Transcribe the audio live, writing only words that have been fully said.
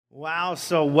Wow,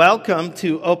 so welcome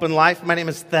to Open Life. My name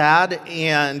is Thad,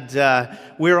 and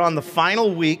we're on the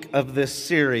final week of this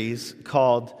series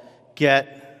called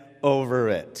Get Over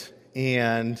It.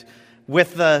 And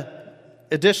with the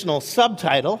additional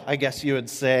subtitle, I guess you would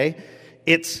say,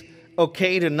 it's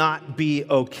okay to not be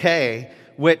okay,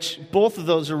 which both of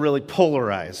those are really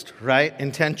polarized, right?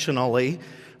 Intentionally,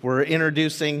 we're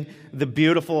introducing the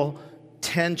beautiful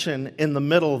tension in the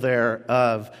middle there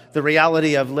of the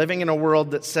reality of living in a world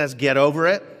that says get over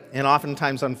it, and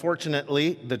oftentimes,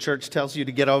 unfortunately, the church tells you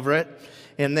to get over it,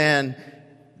 and then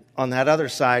on that other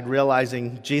side,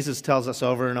 realizing Jesus tells us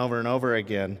over and over and over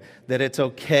again that it's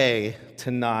okay to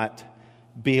not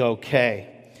be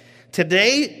okay.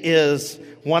 Today is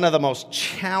one of the most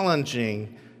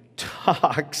challenging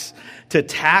talks to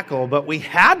tackle, but we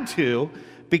had to,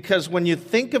 because when you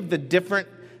think of the different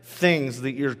things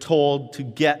that you're told to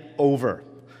get over,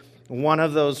 one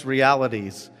of those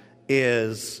realities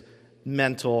is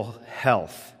mental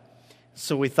health.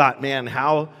 So we thought, man,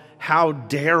 how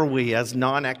dare we as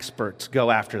non-experts go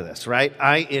after this, right?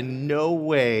 I in no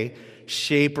way,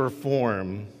 shape, or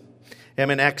form am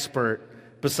an expert,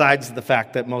 besides the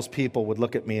fact that most people would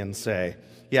look at me and say,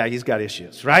 yeah, he's got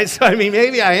issues, right? So, I mean,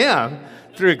 maybe I am,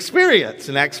 through experience,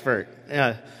 an expert.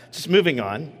 Just moving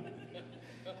on.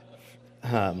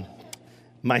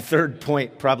 My third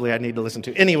point, probably I need to listen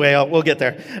to. Anyway, we'll get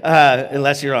there,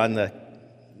 unless you're on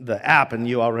the app and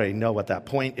you already know what that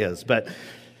point is. But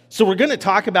so we're going to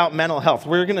talk about mental health.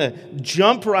 We're going to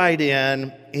jump right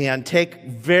in and take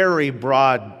very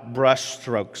broad brush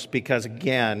strokes because,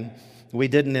 again, we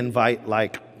didn't invite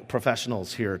like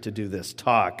professionals here to do this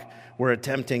talk. We're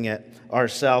attempting it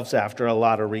ourselves after a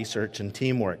lot of research and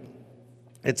teamwork.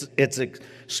 It's an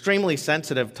extremely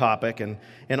sensitive topic and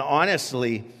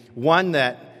honestly, one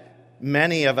that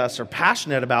many of us are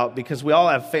passionate about because we all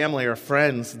have family or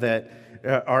friends that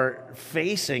are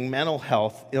facing mental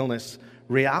health illness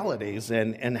realities,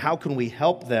 and how can we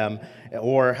help them,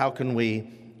 or how can we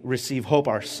receive hope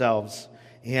ourselves?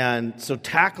 And so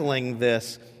tackling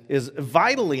this is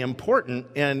vitally important,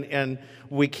 and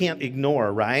we can't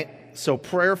ignore, right? So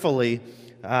prayerfully,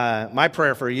 my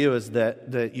prayer for you is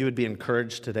that you would be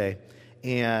encouraged today.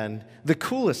 And the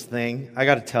coolest thing, I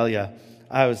got to tell you,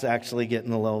 I was actually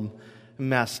getting a little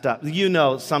messed up. You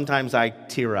know, sometimes I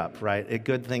tear up, right, at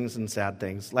good things and sad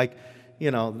things. Like, you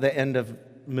know, the end of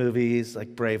movies,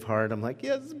 like Braveheart. I'm like,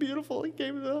 yeah, it's beautiful. He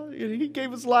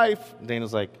gave his life.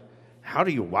 Dana's like, how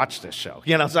do you watch this show?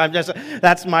 You know, so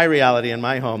that's my reality in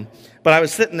my home. But I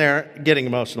was sitting there getting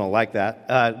emotional like that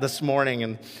this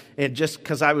morning, and just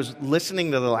because I was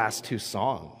listening to the last two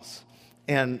songs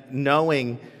and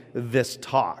knowing this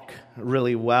talk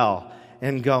really well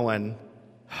and going,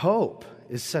 hope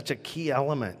is such a key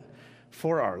element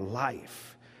for our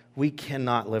life. We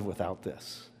cannot live without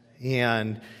this.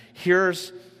 And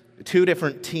here's two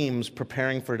different teams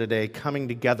preparing for today coming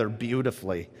together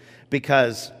beautifully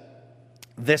because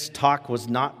this talk was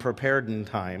not prepared in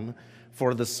time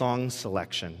for the song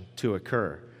selection to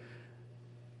occur.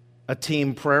 A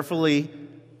team prayerfully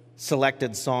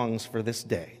selected songs for this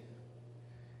day,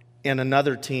 and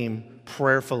another team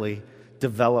prayerfully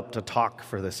developed a talk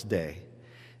for this day.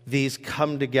 These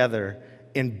come together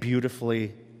and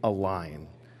beautifully align.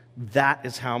 That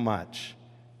is how much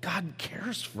God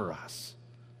cares for us.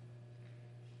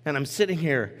 And I'm sitting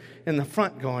here in the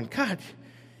front going, God,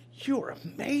 you are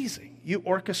amazing. You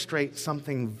orchestrate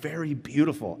something very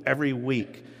beautiful every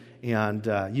week, and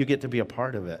you get to be a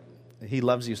part of it. He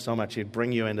loves you so much, he'd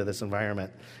bring you into this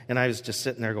environment. And I was just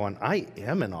sitting there going, I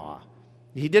am in awe.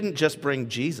 He didn't just bring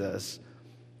Jesus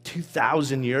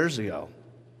 2,000 years ago.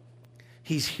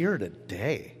 He's here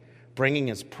today, bringing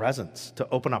his presence to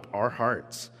open up our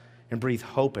hearts and breathe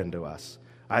hope into us,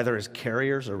 either as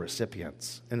carriers or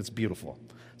recipients. And it's beautiful.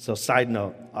 So side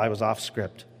note, I was off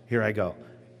script. Here I go.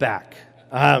 Back.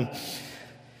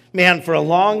 Man, for a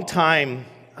long time,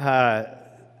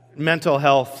 mental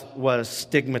health was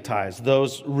stigmatized.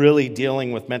 Those really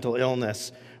dealing with mental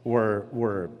illness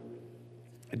were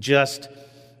just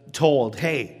told,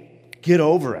 hey, get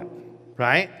over it,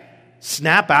 right?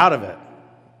 Snap out of it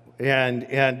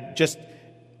and just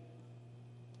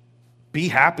be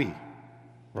happy.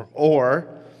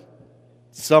 Or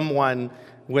someone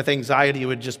with anxiety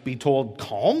would just be told,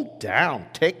 calm down,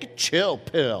 take a chill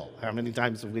pill. How many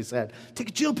times have we said, take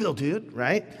a chill pill, dude,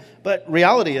 right? But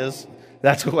reality is,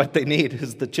 that's what they need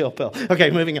is the chill pill. Okay,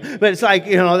 moving on. But it's like,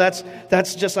 you know,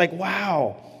 that's just like,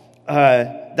 wow,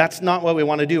 that's not what we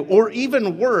want to do. Or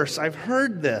even worse, I've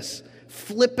heard this,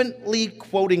 flippantly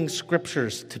quoting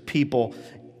scriptures to people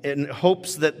in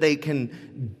hopes that they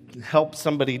can help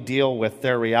somebody deal with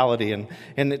their reality.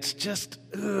 And it's just,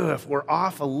 if we're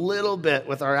off a little bit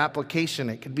with our application,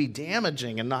 it could be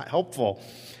damaging and not helpful.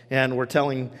 And we're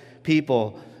telling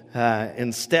people,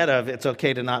 instead of it's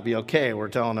okay to not be okay, we're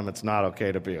telling them it's not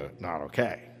okay to be not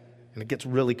okay. And it gets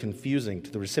really confusing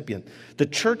to the recipient. The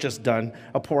church has done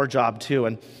a poor job too.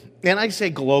 And I say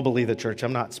globally the church,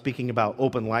 I'm not speaking about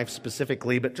Open Life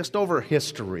specifically, but just over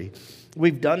history.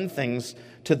 We've done things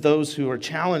to those who are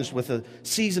challenged with a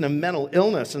season of mental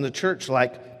illness in the church,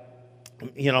 like,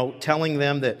 telling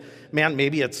them that, man,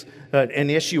 maybe it's an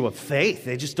issue of faith.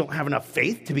 They just don't have enough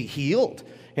faith to be healed.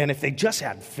 And if they just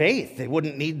had faith, they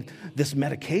wouldn't need this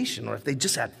medication. Or if they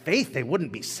just had faith, they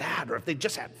wouldn't be sad. Or if they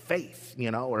just had faith,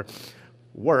 or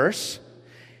worse,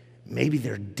 maybe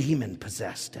they're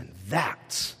demon-possessed, and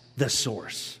that's the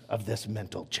source of this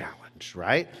mental challenge,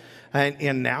 right?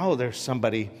 And now there's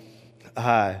somebody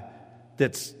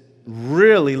that's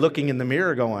really looking in the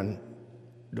mirror going,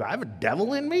 do I have a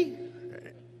devil in me?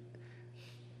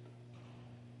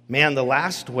 Man, the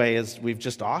last way is we've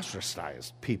just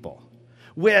ostracized people,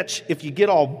 which, if you get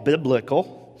all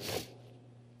biblical,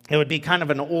 it would be kind of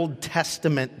an Old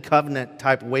Testament covenant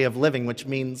type way of living, which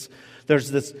means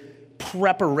there's this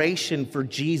preparation for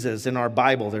Jesus in our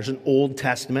Bible. There's an Old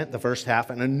Testament, the first half,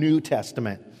 and a New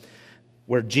Testament,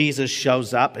 where Jesus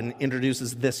shows up and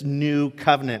introduces this new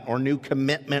covenant or new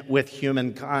commitment with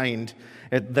humankind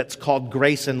that's called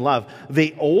grace and love.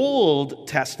 The Old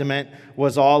Testament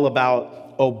was all about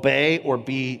obey or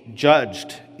be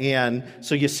judged. And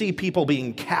so you see people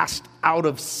being cast out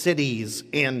of cities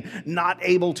and not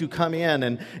able to come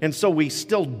in. And so we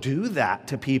still do that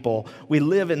to people. We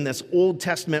live in this Old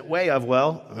Testament way of,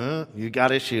 you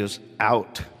got issues,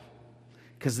 out.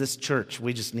 Because this church,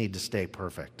 we just need to stay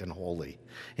perfect and holy.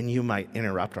 And you might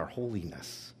interrupt our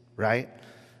holiness, right?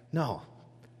 No,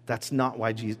 that's not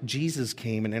why Jesus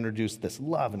came and introduced this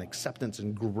love and acceptance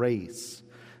and grace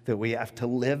that we have to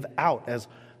live out, as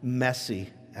messy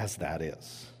as that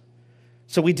is.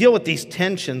 So we deal with these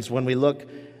tensions when we look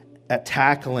at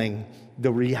tackling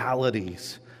the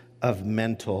realities of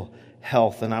mental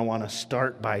health. And I want to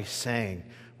start by saying,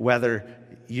 whether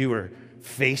you are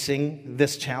facing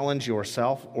this challenge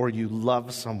yourself or you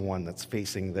love someone that's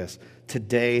facing this,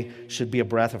 today should be a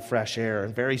breath of fresh air,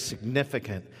 and very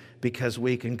significant, because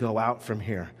we can go out from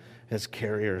here as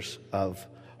carriers of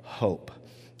hope.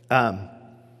 I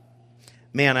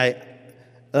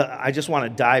just want to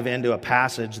dive into a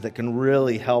passage that can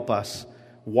really help us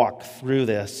walk through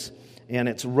this, and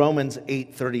it's Romans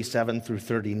 8:37 through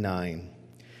 39.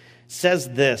 It says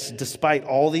this: despite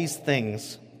all these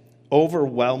things,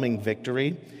 overwhelming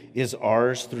victory is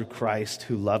ours through Christ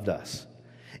who loved us.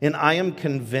 And I am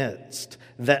convinced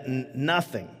that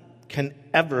nothing can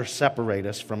ever separate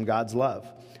us from God's love,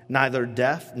 neither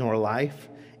death nor life,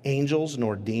 angels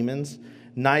nor demons,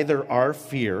 neither our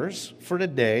fears for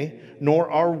today nor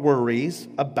our worries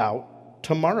about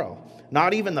tomorrow.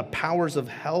 Not even the powers of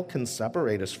hell can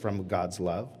separate us from God's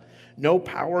love. No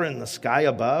power in the sky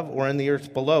above or in the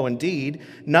earth below. Indeed,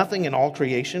 nothing in all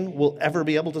creation will ever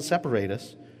be able to separate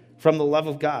us from the love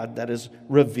of God that is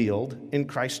revealed in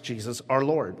Christ Jesus our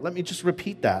Lord. Let me just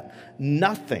repeat that.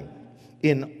 Nothing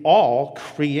in all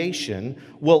creation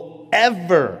will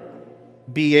ever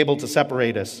be able to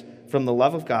separate us from the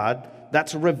love of God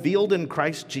that's revealed in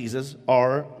Christ Jesus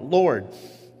our Lord.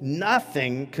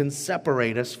 Nothing can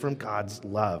separate us from God's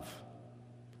love.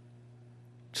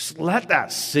 Just let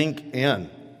that sink in.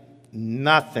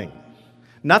 Nothing.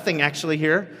 Nothing actually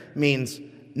here means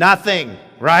nothing,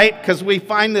 right? Because we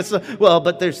find this,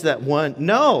 but there's that one.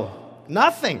 No,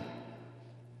 nothing.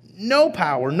 No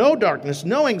power, no darkness,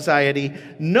 no anxiety,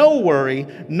 no worry,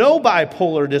 no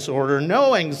bipolar disorder,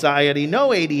 no anxiety, no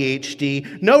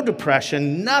ADHD, no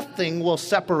depression. Nothing will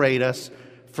separate us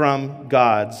from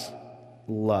God's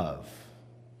love.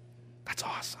 That's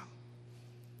awesome.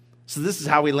 So this is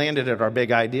how we landed at our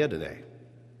big idea today.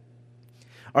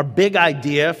 Our big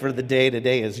idea for the day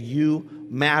today is you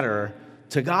matter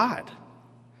to God.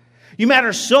 You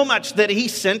matter so much that He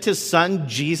sent His Son,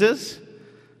 Jesus,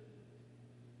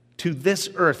 to this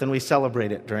earth, and we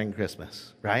celebrate it during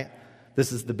Christmas, right?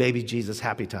 This is the baby Jesus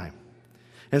happy time.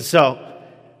 And so,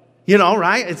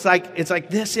 right? It's like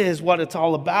this is what it's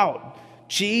all about.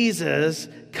 Jesus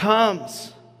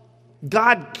comes.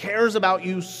 God cares about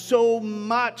you so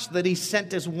much that He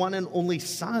sent His one and only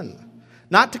Son,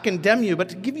 not to condemn you, but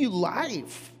to give you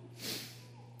life.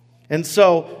 And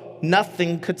so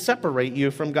nothing could separate you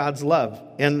from God's love.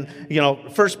 And,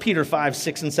 1 Peter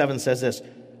 5:6-7 says this: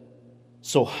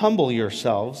 so humble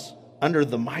yourselves under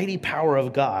the mighty power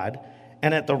of God,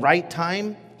 and at the right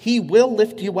time, He will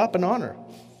lift you up in honor.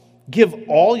 give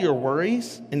all your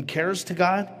worries and cares to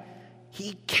God,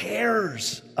 He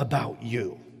cares about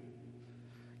you.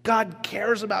 God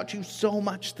cares about you so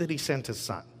much that He sent His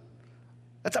Son.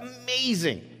 That's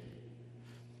amazing.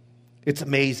 It's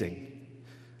amazing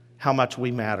how much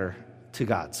we matter to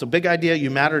God. So big idea, you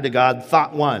matter to God.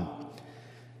 Thought one,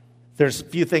 there's a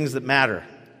few things that matter.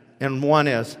 And one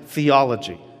is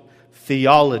theology.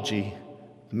 Theology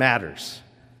matters,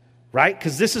 right?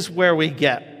 Because this is where we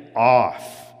get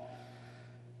off.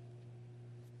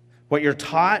 What you're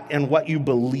taught and what you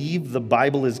believe the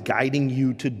Bible is guiding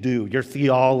you to do, your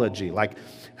theology. Like,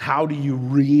 how do you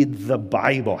read the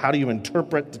Bible? How do you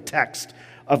interpret the text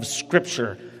of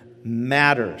Scripture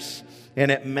matters.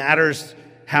 And it matters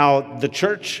how the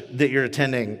church that you're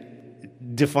attending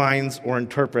defines or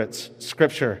interprets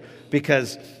Scripture,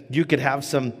 because you could have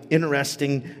some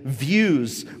interesting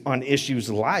views on issues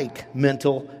like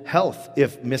mental health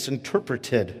if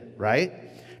misinterpreted, right?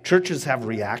 Churches have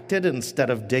reacted instead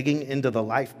of digging into the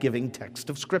life-giving text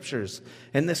of Scriptures.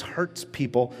 And this hurts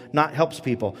people, not helps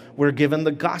people. We're given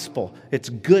the gospel. It's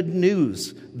good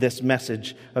news, this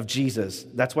message of Jesus.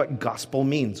 That's what gospel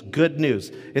means, good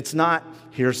news. It's not,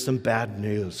 here's some bad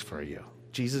news for you.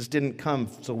 Jesus didn't come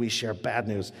so we share bad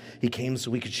news. He came so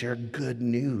we could share good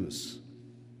news.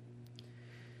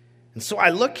 And so I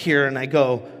look here and I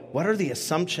go, what are the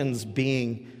assumptions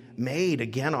being made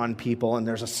again on people? And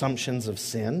there's assumptions of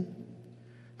sin.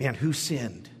 Man, who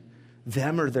sinned?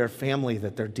 Them or their family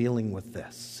that they're dealing with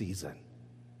this season?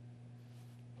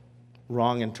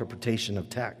 Wrong interpretation of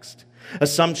text.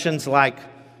 Assumptions like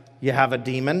you have a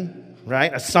demon,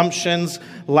 right? Assumptions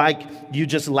like you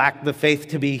just lack the faith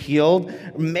to be healed.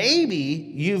 Maybe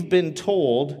you've been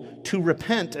told to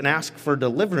repent and ask for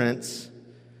deliverance.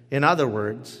 In other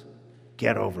words,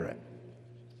 get over it,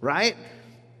 right?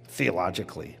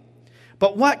 Theologically.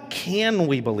 But what can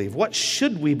we believe? What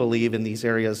should we believe in these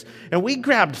areas? And we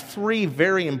grabbed three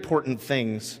very important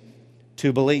things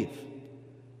to believe.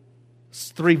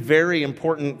 Three very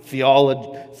important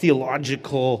theological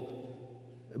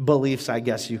beliefs, I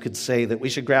guess you could say, that we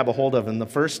should grab a hold of. And the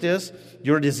first is,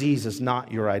 your disease is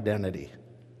not your identity.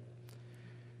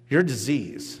 Your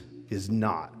disease is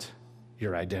not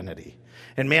your identity.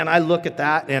 And man, I look at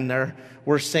that and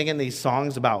we're singing these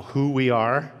songs about who we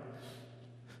are.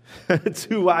 It's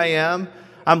who I am.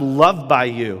 I'm loved by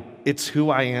you. It's who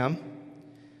I am.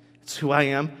 It's who I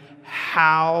am.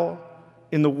 How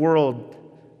in the world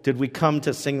did we come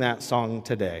to sing that song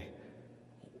today?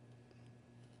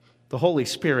 The Holy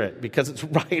Spirit, because it's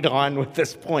right on with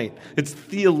this point. It's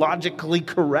theologically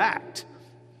correct.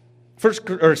 2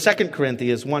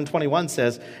 Corinthians 1:21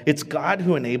 says, it's God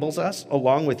who enables us,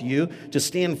 along with you, to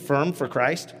stand firm for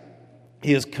Christ.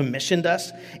 He has commissioned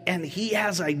us, and He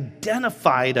has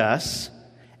identified us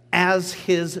as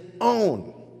His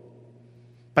own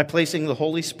by placing the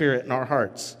Holy Spirit in our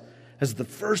hearts as the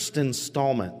first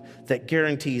installment that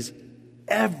guarantees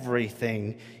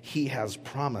everything He has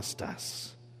promised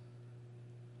us.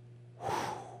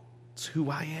 It's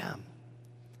who I am.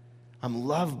 I'm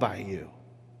loved by you.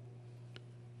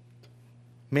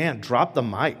 Man, drop the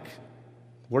mic.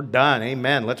 We're done.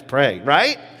 Amen. Let's pray,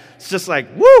 right? It's just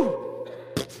like, woo!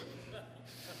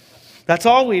 That's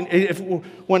all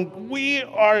when we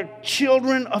are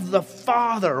children of the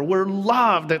Father, we're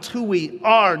loved. That's who we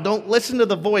are. Don't listen to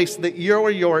the voice that you're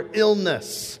your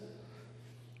illness.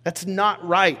 That's not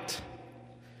right.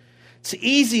 It's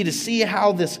easy to see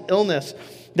how this illness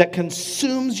that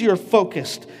consumes your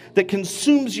focus, that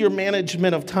consumes your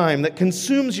management of time, that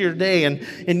consumes your day,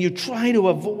 and you try to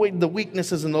avoid the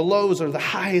weaknesses and the lows or the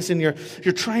highs, and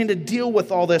you're trying to deal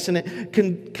with all this, and it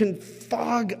can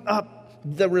fog up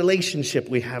the relationship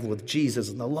we have with Jesus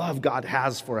and the love God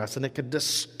has for us, and it can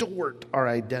distort our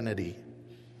identity.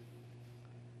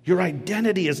 Your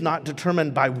identity is not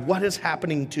determined by what is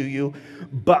happening to you,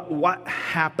 but what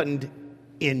happened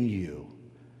in you,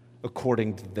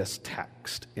 according to this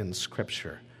text in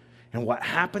Scripture. And what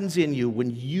happens in you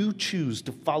when you choose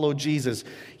to follow Jesus,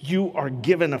 you are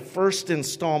given a first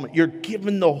installment. You're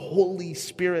given the Holy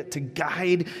Spirit to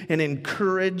guide and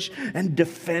encourage and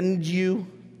defend you.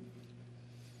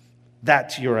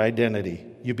 That's your identity.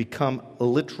 You become a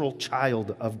literal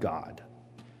child of God.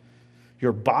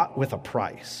 You're bought with a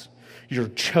price. You're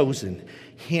chosen,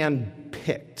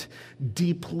 handpicked,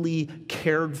 deeply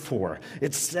cared for.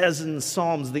 It says in the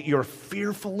Psalms that you're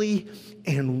fearfully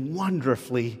and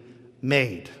wonderfully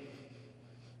made.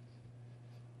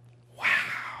 Wow.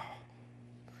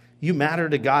 You matter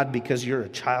to God because you're a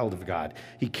child of God.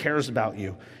 He cares about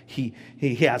you. He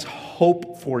has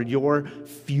hope for your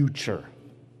future.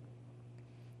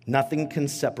 Nothing can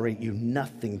separate you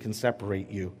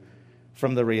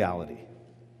from the reality.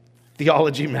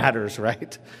 Theology matters,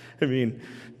 right? I mean,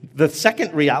 the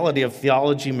second reality of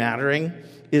theology mattering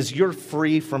is you're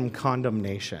free from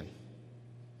condemnation.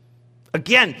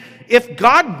 Again, if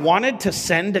God wanted to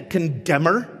send a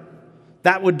condemner,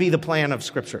 that would be the plan of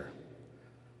Scripture,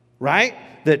 right?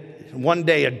 That one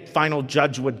day a final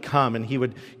judge would come and he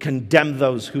would condemn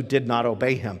those who did not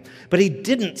obey him. But he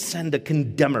didn't send a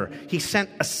condemner. He sent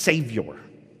a Savior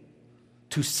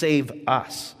to save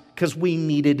us because we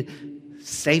needed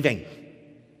saving.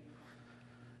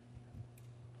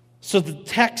 So the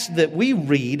text that we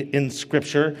read in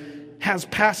Scripture has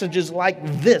passages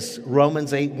like this,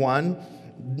 Romans 8:1.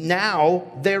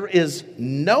 Now there is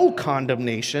no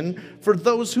condemnation for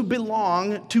those who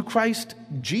belong to Christ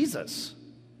Jesus.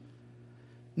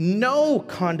 No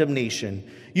condemnation.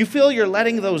 You feel you're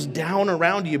letting those down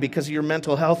around you because of your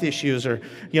mental health issues, or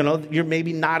you're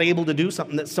maybe not able to do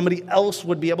something that somebody else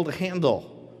would be able to handle.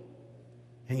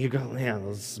 And you go, man,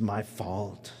 this is my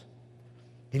fault.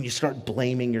 And you start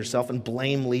blaming yourself, and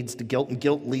blame leads to guilt, and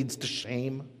guilt leads to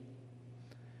shame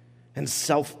and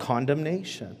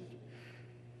self-condemnation.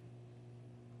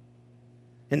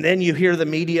 And then you hear the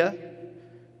media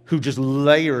who just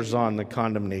layers on the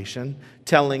condemnation,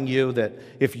 telling you that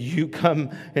if you come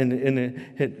and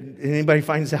anybody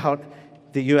finds out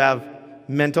that you have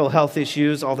mental health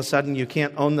issues, all of a sudden you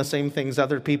can't own the same things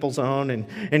other people's own,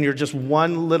 and you're just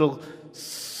one little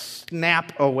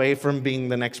snap away from being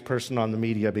the next person on the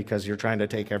media because you're trying to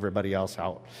take everybody else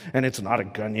out. And it's not a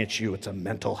gun issue, it's a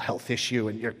mental health issue,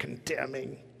 and you're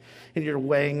condemning, and you're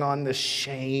weighing on the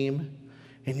shame,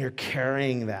 and you're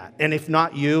carrying that. And if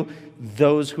not you,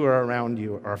 those who are around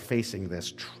you are facing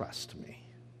this, trust me.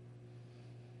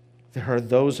 There are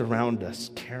those around us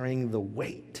carrying the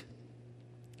weight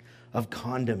of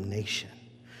condemnation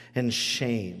and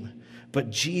shame. But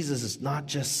Jesus is not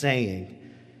just saying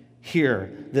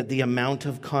here that the amount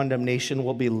of condemnation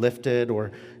will be lifted,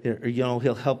 or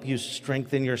he'll help you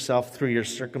strengthen yourself through your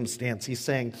circumstance. He's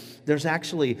saying there's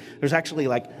actually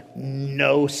like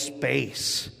no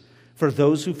space for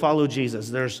those who follow Jesus.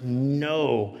 There's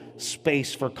no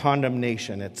space for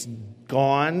condemnation. It's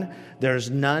gone. There's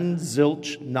none,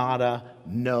 zilch, nada,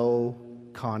 no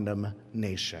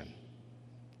condemnation.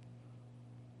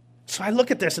 So I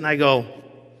look at this and I go,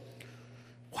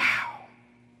 wow.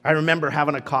 I remember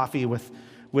having a coffee with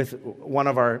one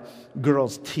of our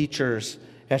girls' teachers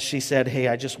as she said, hey,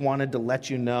 I just wanted to let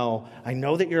you know, I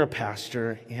know that you're a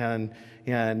pastor, and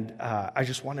I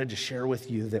just wanted to share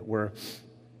with you that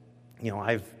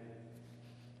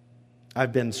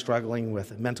I've been struggling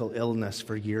with mental illness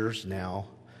for years now,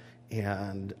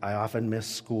 and I often miss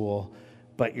school,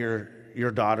 but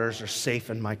your daughters are safe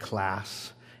in my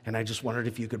class. And I just wondered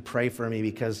if you could pray for me,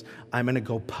 because I'm going to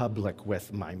go public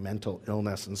with my mental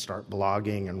illness and start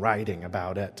blogging and writing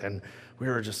about it. And we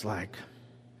were just like,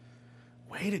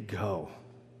 way to go.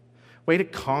 Way to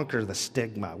conquer the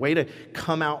stigma. Way to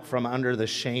come out from under the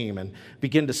shame and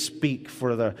begin to speak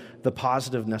for the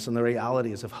positiveness and the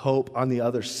realities of hope on the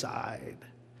other side.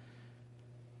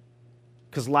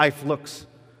 Because life looks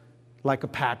like a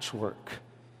patchwork.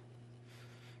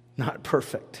 Not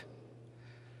perfect.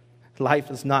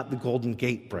 Life is not the Golden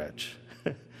Gate Bridge.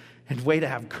 And way to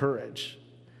have courage.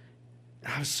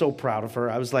 I was so proud of her.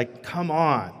 I was like, come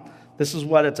on. This is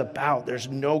what it's about. There's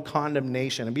no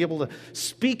condemnation. And be able to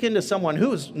speak into someone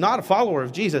who is not a follower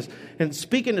of Jesus and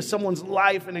speak into someone's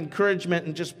life and encouragement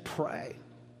and just pray.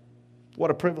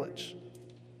 What a privilege.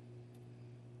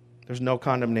 There's no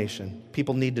condemnation.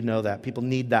 People need to know that. People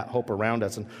need that hope around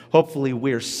us. And hopefully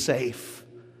we're safe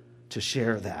to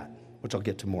share that, which I'll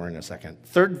get to more in a second.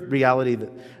 Third reality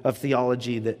of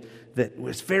theology that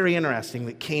was very interesting,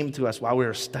 that came to us while we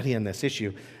were studying this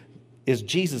issue, is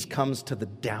Jesus comes to the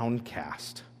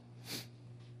downcast.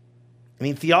 I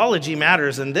mean, theology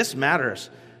matters, and this matters.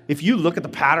 If you look at the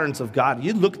patterns of God,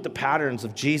 you look at the patterns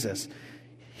of Jesus,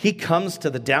 he comes to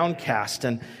the downcast.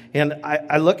 And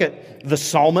I look at the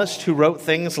psalmist who wrote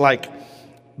things like,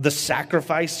 the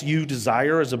sacrifice you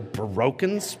desire is a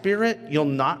broken spirit. You'll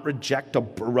not reject a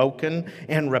broken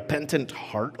and repentant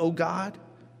heart, O God.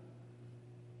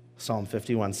 Psalm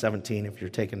 51:17, if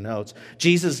you're taking notes.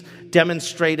 Jesus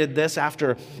demonstrated this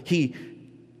after he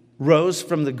rose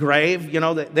from the grave.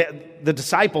 The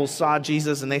disciples saw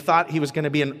Jesus and they thought he was going to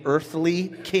be an earthly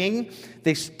king.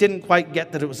 They didn't quite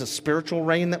get that it was a spiritual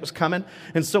reign that was coming.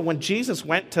 And so when Jesus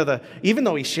went to even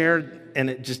though he shared, and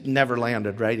it just never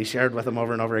landed, right? He shared with them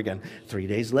over and over again. 3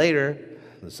 days later,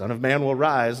 the Son of Man will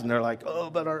rise. And they're like, oh,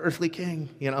 but our earthly king,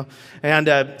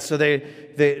 And so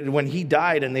they when he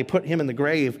died and they put him in the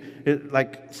grave,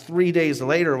 3 days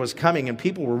later was coming, and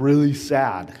people were really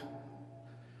sad.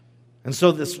 And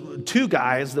so this two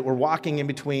guys that were walking in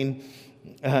between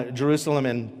Jerusalem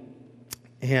and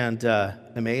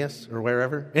Emmaus or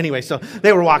wherever. Anyway, so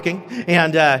they were walking,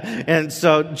 and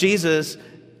so Jesus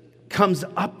comes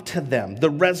up to them. The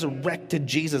resurrected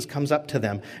Jesus comes up to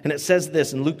them. And it says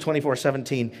this in Luke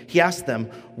 24:17. He asked them,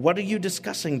 "What are you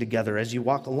discussing together as you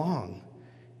walk along?"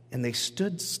 And they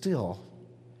stood still,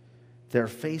 their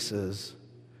faces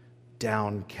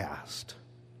downcast.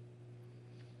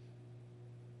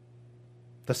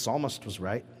 The psalmist was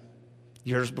right,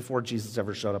 years before Jesus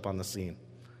ever showed up on the scene.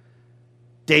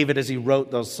 David, as he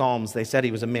wrote those psalms, they said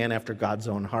he was a man after God's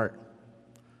own heart.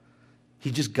 He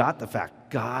just got the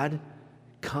fact God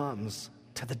comes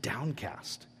to the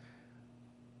downcast.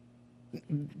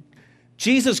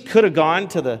 Jesus could have gone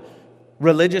to the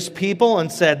religious people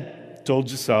and said,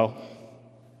 "Told you so."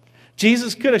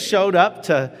 Jesus could have showed up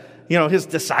to, his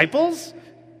disciples.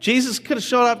 Jesus could have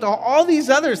showed up to all these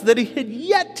others that he had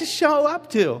yet to show up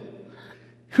to.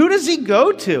 Who does he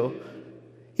go to?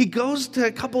 He goes to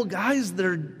a couple guys that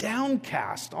are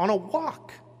downcast on a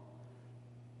walk.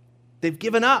 They've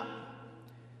given up.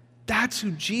 That's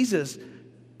who Jesus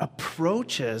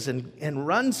approaches and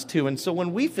runs to. And so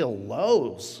when we feel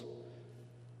lows,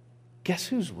 guess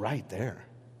who's right there?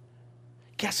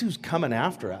 Guess who's coming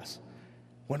after us?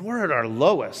 When we're at our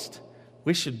lowest,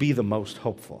 we should be the most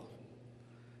hopeful.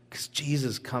 Because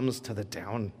Jesus comes to the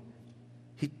down.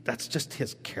 That's just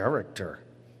his character.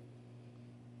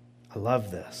 I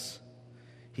love this.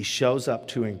 He shows up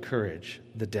to encourage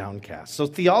the downcast. So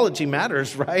theology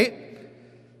matters, right?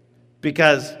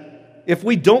 Because if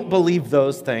we don't believe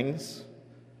those things,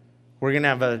 we're going to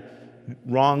have a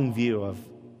wrong view of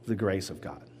the grace of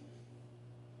God.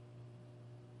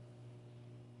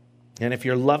 And if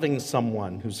you're loving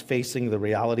someone who's facing the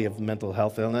reality of mental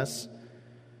health illness,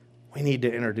 we need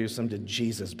to introduce them to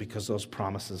Jesus because those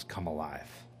promises come alive.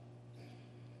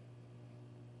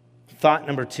 Thought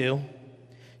number 2,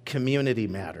 community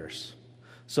matters.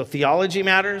 So theology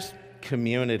matters,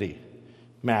 community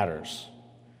matters.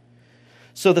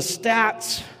 So the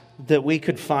stats that we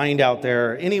could find out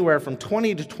there, anywhere from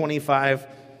 20 to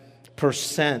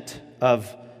 25%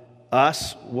 of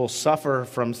us will suffer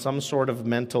from some sort of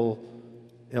mental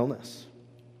illness.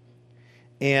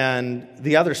 And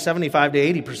the other 75 to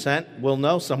 80% will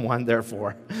know someone,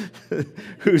 therefore,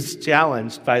 who's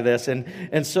challenged by this.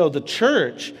 And so the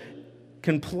church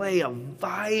can play a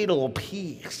vital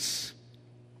piece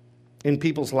in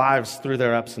people's lives through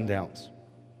their ups and downs,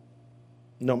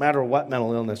 no matter what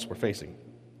mental illness we're facing.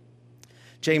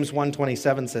 James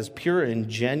 1:27 says, "Pure and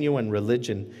genuine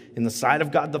religion in the sight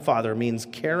of God the Father means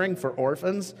caring for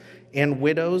orphans and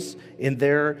widows in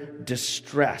their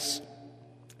distress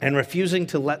and refusing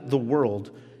to let the world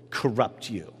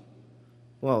corrupt you."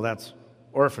 Well, that's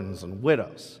orphans and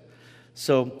widows.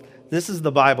 So this is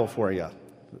the Bible for you.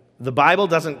 The Bible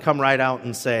doesn't come right out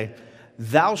and say,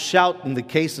 "Thou shalt, in the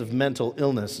case of mental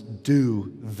illness,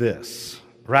 do this,"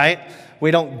 right?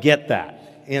 We don't get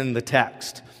that in the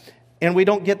text. And we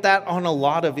don't get that on a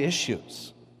lot of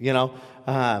issues.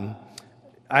 I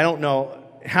don't know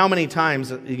how many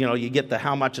times, you get the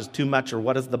how much is too much or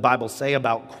what does the Bible say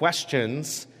about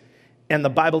questions, and the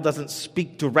Bible doesn't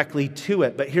speak directly to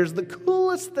it. But here's the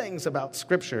coolest things about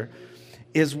Scripture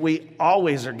is we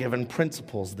always are given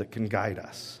principles that can guide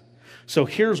us. So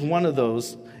here's one of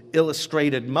those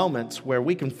illustrated moments where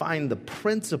we can find the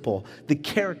principle, the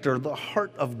character, the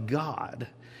heart of God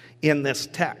in this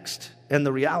text. And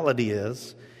the reality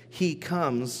is, he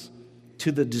comes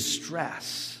to the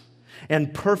distress.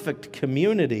 And perfect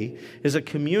community is a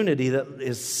community that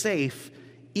is safe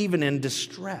even in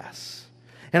distress.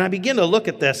 And I begin to look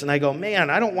at this and I go, man,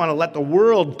 I don't want to let the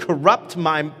world corrupt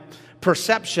my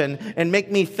perception and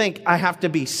make me think I have to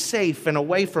be safe and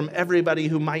away from everybody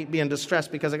who might be in distress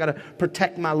because I got to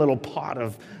protect my little pot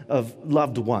of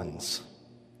loved ones.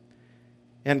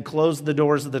 And close the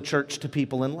doors of the church to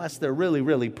people unless they're really,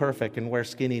 really perfect and wear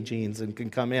skinny jeans and can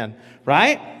come in.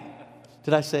 Right?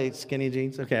 Did I say skinny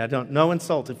jeans? Okay, no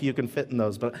insult if you can fit in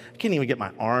those, but I can't even get my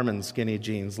arm in skinny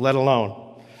jeans, let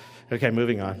alone. Okay,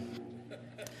 moving on.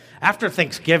 After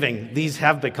Thanksgiving, these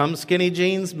have become skinny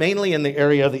jeans, mainly in the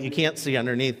area that you can't see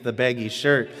underneath the baggy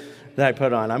shirt that I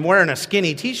put on. I'm wearing a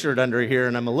skinny t-shirt under here,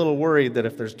 and I'm a little worried that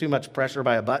if there's too much pressure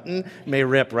by a button, it may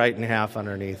rip right in half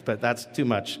underneath, but that's too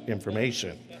much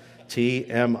information.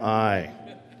 TMI.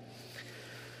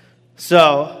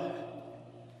 So,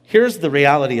 here's the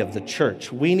reality of the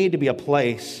church. We need to be a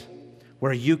place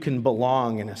where you can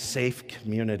belong in a safe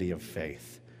community of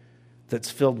faith that's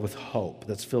filled with hope,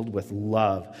 that's filled with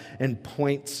love, and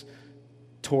points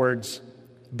towards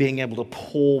being able to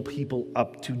pull people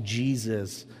up to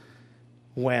Jesus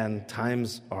when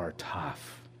times are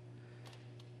tough,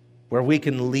 where we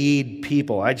can lead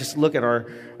people. I just look at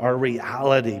our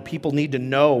reality. People need to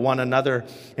know one another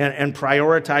and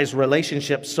prioritize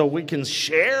relationships so we can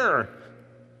share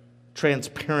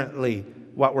transparently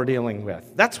what we're dealing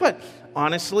with. That's what,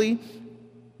 honestly,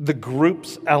 the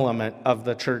groups element of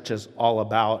the church is all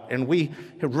about. And we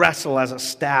wrestle as a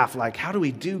staff, like, how do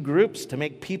we do groups to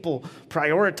make people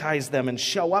prioritize them and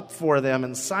show up for them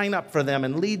and sign up for them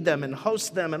and lead them and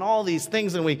host them and all these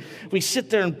things. And we sit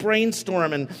there and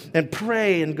brainstorm and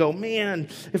pray and go, man,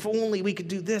 if only we could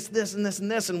do this, this, and this,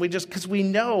 and this. And we just, because we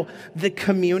know the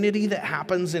community that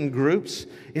happens in groups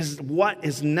is what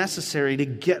is necessary to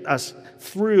get us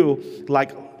through,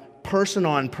 like, person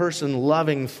on person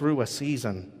loving through a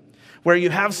season, where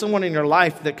you have someone in your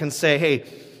life that can say, hey,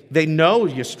 they know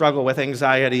you struggle with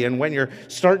anxiety, and when you're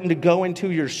starting to go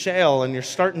into your shell and you're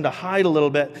starting to hide a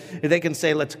little bit, they can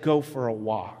say, let's go for a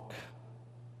walk.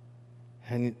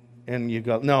 And you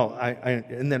go, no,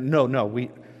 and then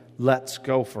let's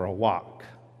go for a walk,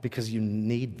 because you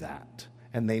need that.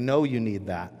 And they know you need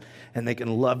that, and they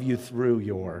can love you through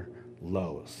your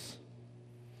lows.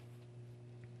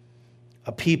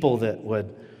 A people that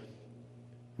would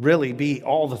really be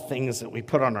all the things that we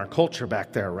put on our culture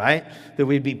back there, right? That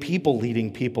we'd be people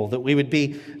leading people, that we would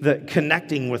be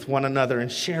connecting with one another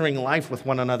and sharing life with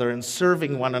one another and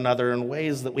serving one another in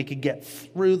ways that we could get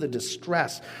through the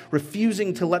distress,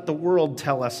 refusing to let the world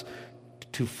tell us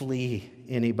to flee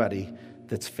anybody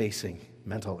that's facing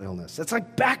mental illness. It's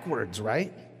like backwards,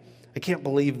 right? I can't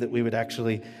believe that we would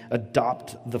actually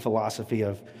adopt the philosophy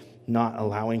of not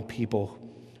allowing people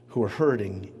who are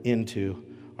hurting into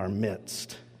our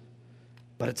midst.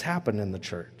 But it's happened in the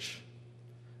church.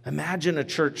 Imagine a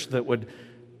church that would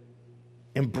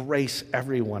embrace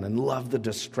everyone and love the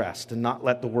distressed and not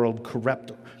let the world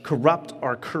corrupt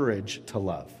our courage to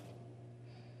love.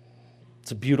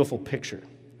 It's a beautiful picture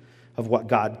of what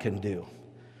God can do.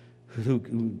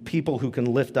 People who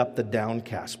can lift up the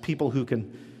downcast, people who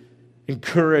can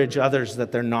encourage others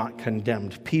that they're not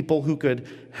condemned, people who could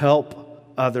help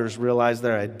others realize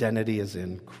their identity is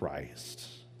in Christ.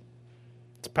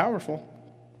 It's powerful.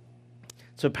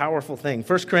 It's a powerful thing.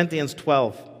 1 Corinthians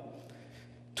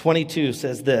 12:22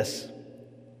 says this: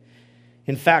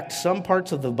 in fact, some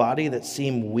parts of the body that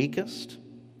seem weakest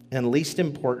and least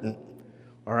important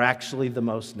are actually the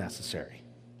most necessary.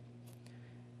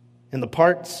 And the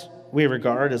parts we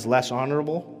regard as less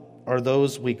honorable are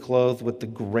those we clothe with the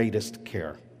greatest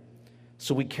care.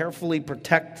 So we carefully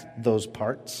protect those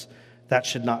parts that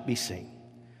should not be seen,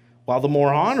 while the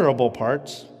more honorable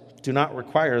parts do not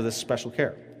require this special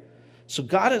care. So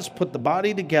God has put the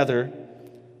body together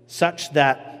such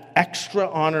that extra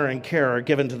honor and care are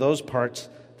given to those parts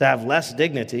that have less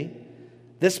dignity.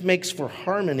 This makes for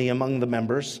harmony among the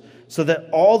members, so that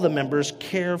all the members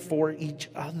care for each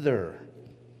other.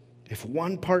 If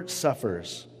one part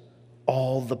suffers,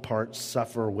 all the parts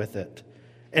suffer with it.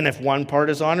 And if one part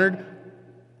is honored,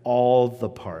 all the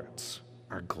parts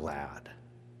are glad.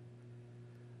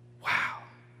 Wow.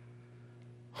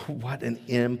 What an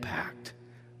impact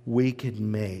we could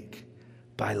make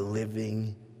by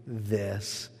living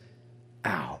this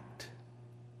out.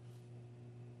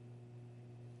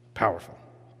 Powerful.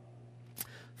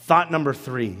 Thought number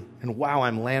 3, and wow,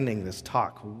 I'm landing this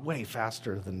talk way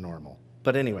faster than normal.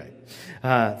 But anyway,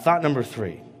 thought number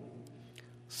 3,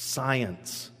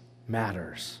 science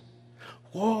matters.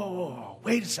 Whoa,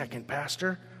 wait a second,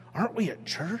 Pastor. Aren't we at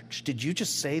church? Did you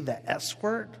just say the S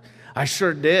word? I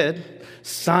sure did.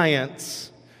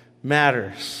 Science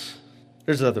matters.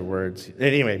 There's other words.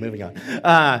 Anyway, moving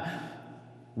on.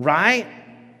 Right?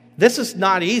 This is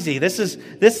not easy. This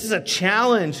is a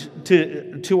challenge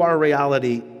to our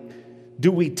reality.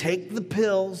 Do we take the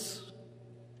pills?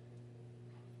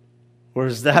 Or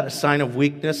is that a sign of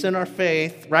weakness in our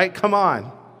faith? Right? Come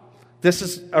on. This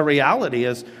is a reality,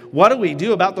 is what do we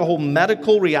do about the whole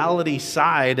medical reality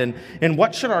side, and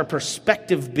what should our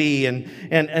perspective be?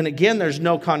 And again, there's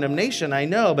no condemnation, I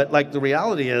know, but like the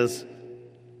reality is,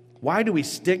 why do we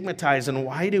stigmatize and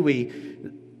why do we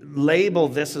label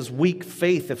this as weak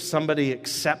faith if somebody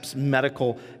accepts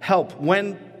medical help,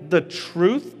 when the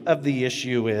truth of the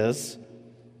issue is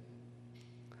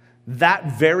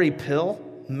that very pill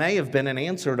may have been an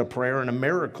answer to prayer and a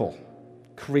miracle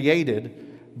created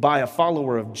by a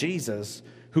follower of Jesus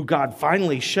who God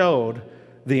finally showed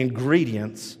the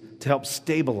ingredients to help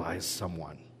stabilize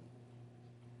someone.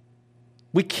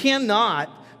 We cannot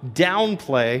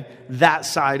downplay that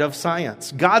side of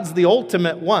science. God's the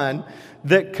ultimate one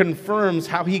that confirms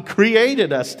how He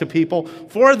created us to people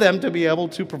for them to be able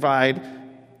to provide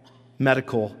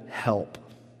medical help.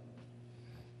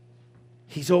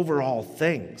 He's over all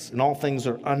things, and all things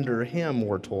are under him,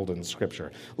 we're told in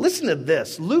Scripture. Listen to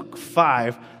this. Luke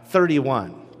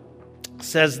 5:31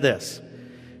 says this.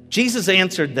 Jesus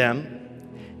answered them,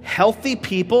 healthy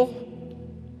people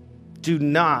do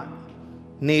not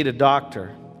need a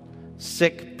doctor.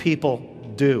 Sick people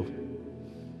do.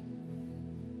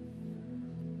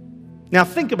 Now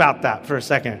think about that for a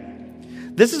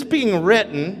second. This is being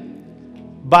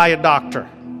written by a doctor.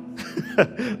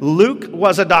 Luke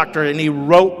was a doctor, and he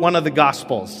wrote one of the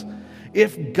Gospels.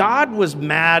 If God was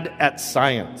mad at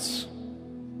science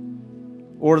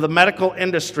or the medical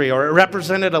industry, or it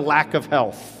represented a lack of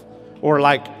health or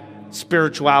like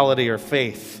spirituality or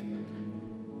faith,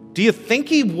 do you think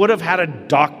he would have had a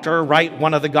doctor write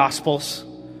one of the Gospels?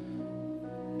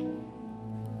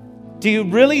 Do you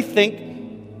really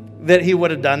think that he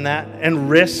would have done that and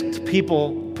risked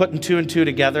people putting two and two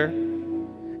together?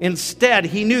 Instead,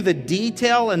 he knew the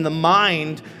detail and the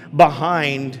mind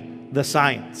behind the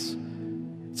science.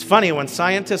 It's funny, when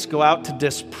scientists go out to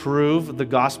disprove the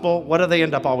gospel, what do they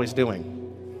end up always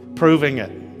doing? Proving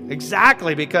it.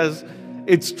 Exactly, because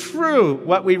it's true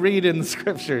what we read in the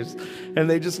scriptures. And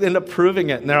they just end up proving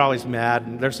it, and they're always mad.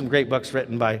 And there's some great books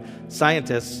written by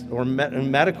scientists or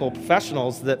medical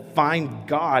professionals that find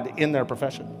God in their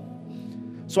profession.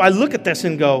 So I look at this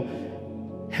and go,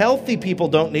 healthy people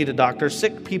don't need a doctor,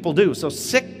 sick people do. So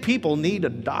sick people need a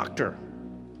doctor.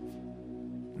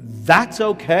 That's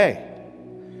okay.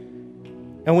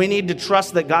 And we need to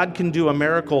trust that God can do a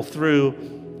miracle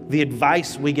through the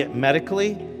advice we get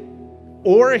medically,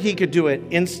 or he could do it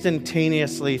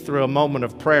instantaneously through a moment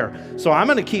of prayer. So I'm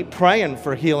going to keep praying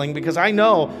for healing, because I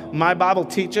know my Bible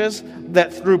teaches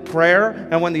that through prayer,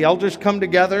 and when the elders come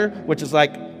together, which is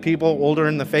like people older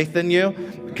in the faith than you,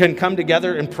 can come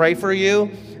together and pray for you,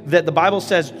 that the Bible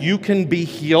says you can be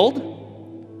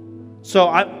healed. So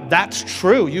that's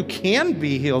true. You can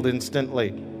be healed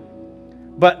instantly.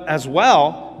 But as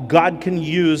well, God can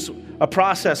use a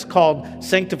process called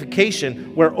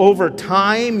sanctification, where over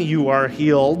time you are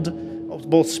healed,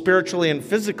 both spiritually and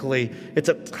physically. It's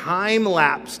a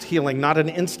time-lapsed healing, not an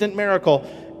instant miracle.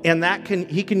 And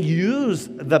he can use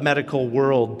the medical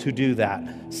world to do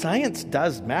that. Science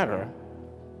does matter.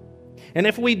 And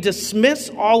if we dismiss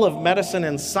all of medicine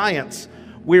and science,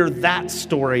 we're that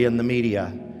story in the media,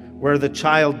 where the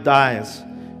child dies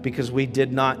because we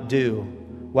did not do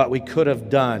what we could have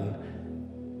done.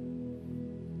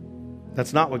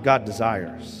 That's not what God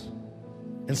desires.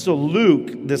 And so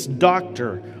Luke, this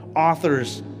doctor,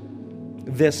 authors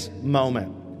this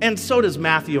moment. And so does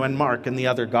Matthew and Mark and the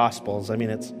other Gospels. I mean,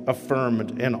 it's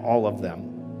affirmed in all of them.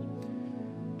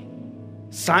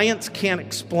 Science can't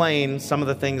explain some of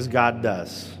the things God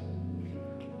does,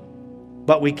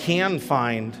 but we can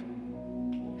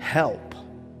find help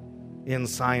in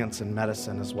science and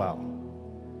medicine as well.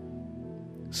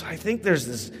 So I think there's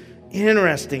this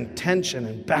interesting tension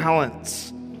and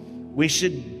balance. We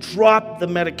should drop the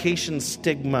medication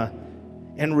stigma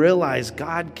and realize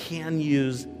God can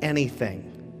use anything.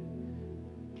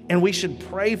 And we should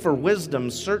pray for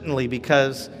wisdom, certainly,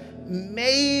 because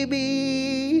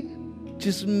maybe,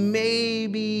 just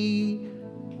maybe,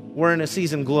 we're in a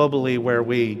season globally where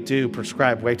we do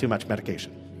prescribe way too much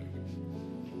medication.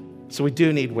 So we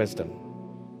do need wisdom.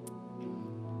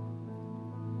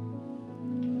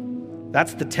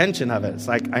 That's the tension of it. It's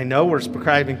like, I know we're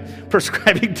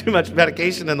prescribing too much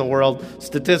medication in the world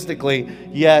statistically,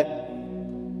 yet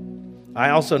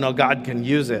I also know God can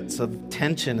use it. So the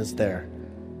tension is there.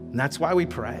 And that's why we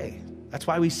pray. That's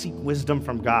why we seek wisdom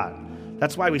from God.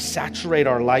 That's why we saturate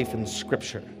our life in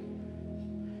Scripture.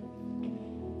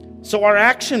 So our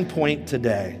action point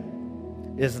today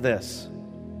is this: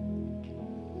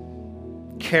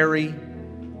 carry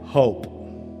hope.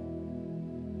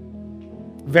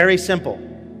 Very simple.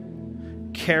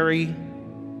 Carry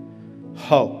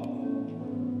hope.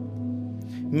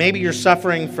 Maybe you're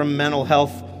suffering from mental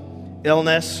health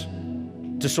illness,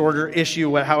 disorder,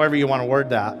 issue, however you want to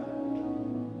word that.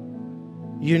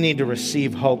 You need to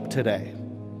receive hope today.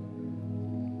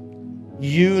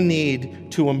 You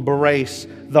need to embrace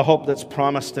the hope that's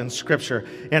promised in Scripture.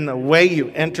 And the way you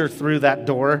enter through that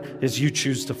door is you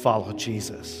choose to follow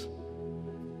Jesus.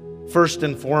 First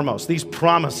and foremost, these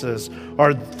promises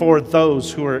are for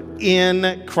those who are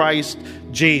in Christ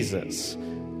Jesus.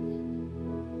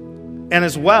 And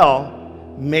as well,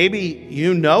 maybe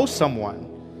you know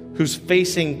someone who's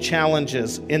facing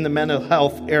challenges in the mental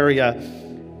health area.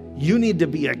 You need to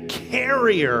be a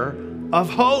carrier of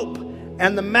hope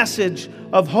and the message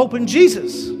of hope in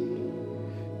Jesus.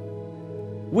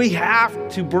 We have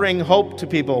to bring hope to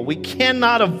people. We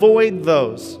cannot avoid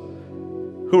those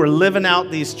who are living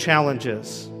out these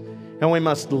challenges. and we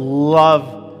must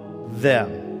love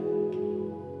them.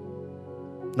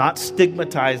 Not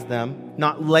stigmatize them,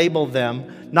 not label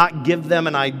them, not give them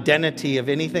an identity of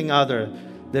anything other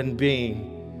than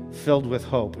being filled with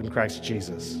hope in Christ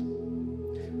Jesus.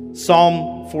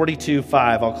 Psalm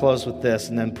 42:5, I'll close with this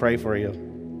and then pray for you.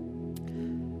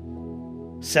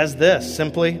 Says this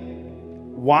simply,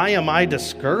 why am I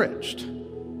discouraged?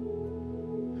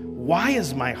 Why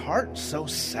is my heart so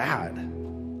sad?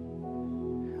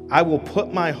 I will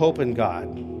put my hope in God.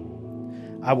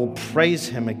 I will praise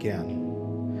him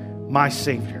again, my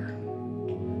Savior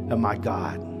and my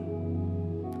God.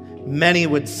 Many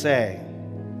would say,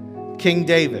 King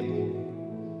David,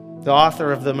 the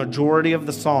author of the majority of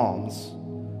the Psalms,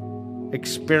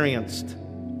 experienced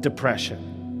depression.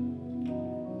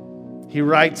 He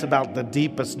writes about the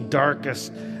deepest,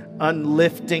 darkest,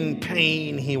 unlifting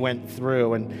pain he went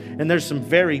through. And there's some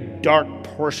very dark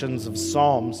portions of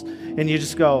Psalms. And you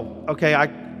just go, okay,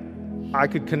 I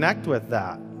could connect with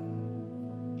that.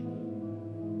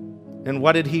 And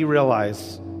what did he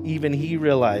realize? Even he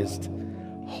realized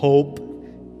hope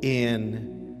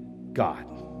in God.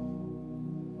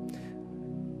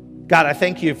 God, I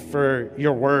thank you for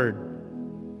your word.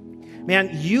 Man,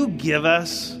 you give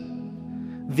us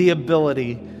the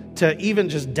ability to even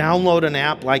just download an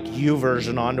app like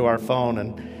YouVersion onto our phone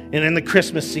and in the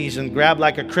Christmas season, grab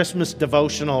like a Christmas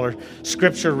devotional or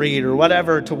scripture read or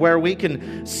whatever to where we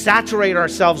can saturate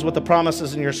ourselves with the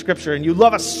promises in your scripture. And you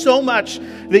love us so much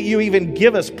that you even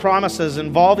give us promises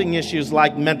involving issues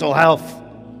like mental health.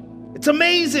 It's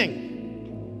amazing.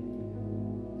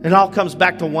 It all comes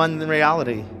back to one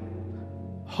reality: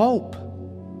 hope.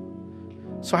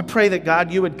 So I pray that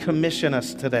God, you would commission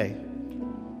us today.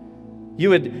 You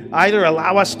would either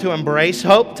allow us to embrace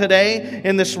hope today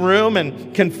in this room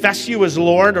and confess you as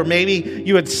Lord, or maybe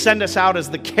you would send us out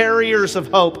as the carriers of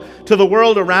hope to the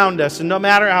world around us. And no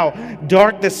matter how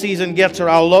dark the season gets or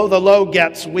how low the low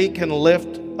gets, we can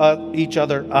lift each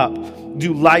other up,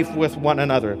 do life with one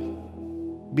another,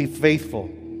 be faithful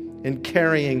in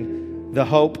carrying the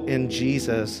hope in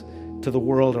Jesus to the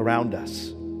world around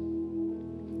us.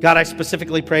 God, I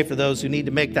specifically pray for those who need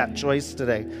to make that choice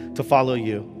today to follow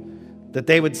you, that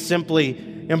they would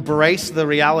simply embrace the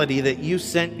reality that you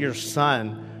sent your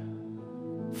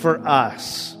Son for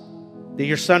us, that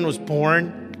your Son was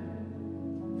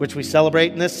born, which we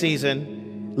celebrate in this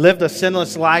season, lived a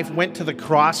sinless life, went to the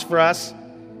cross for us,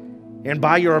 and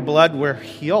by your blood we're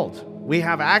healed. We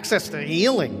have access to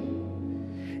healing.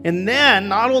 And then,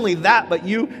 not only that, but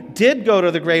you did go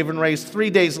to the grave and raise 3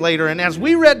 days later, and as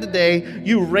we read today,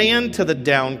 you ran to the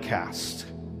downcast.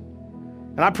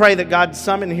 And I pray that God,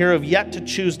 some in here who have yet to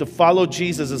choose to follow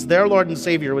Jesus as their Lord and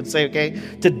Savior would say, okay,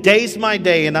 today's my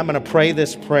day and I'm going to pray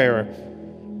this prayer.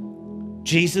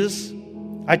 Jesus,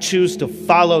 I choose to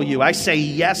follow you. I say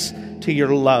yes to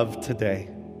your love today.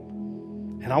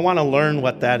 And I want to learn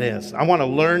what that is. I want to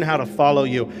learn how to follow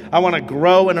you. I want to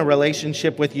grow in a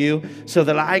relationship with you so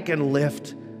that I can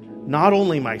lift not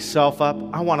only myself up,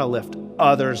 I want to lift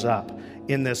others up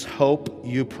in this hope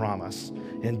you promise.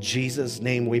 In Jesus'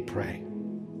 name we pray.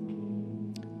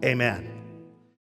 Amen.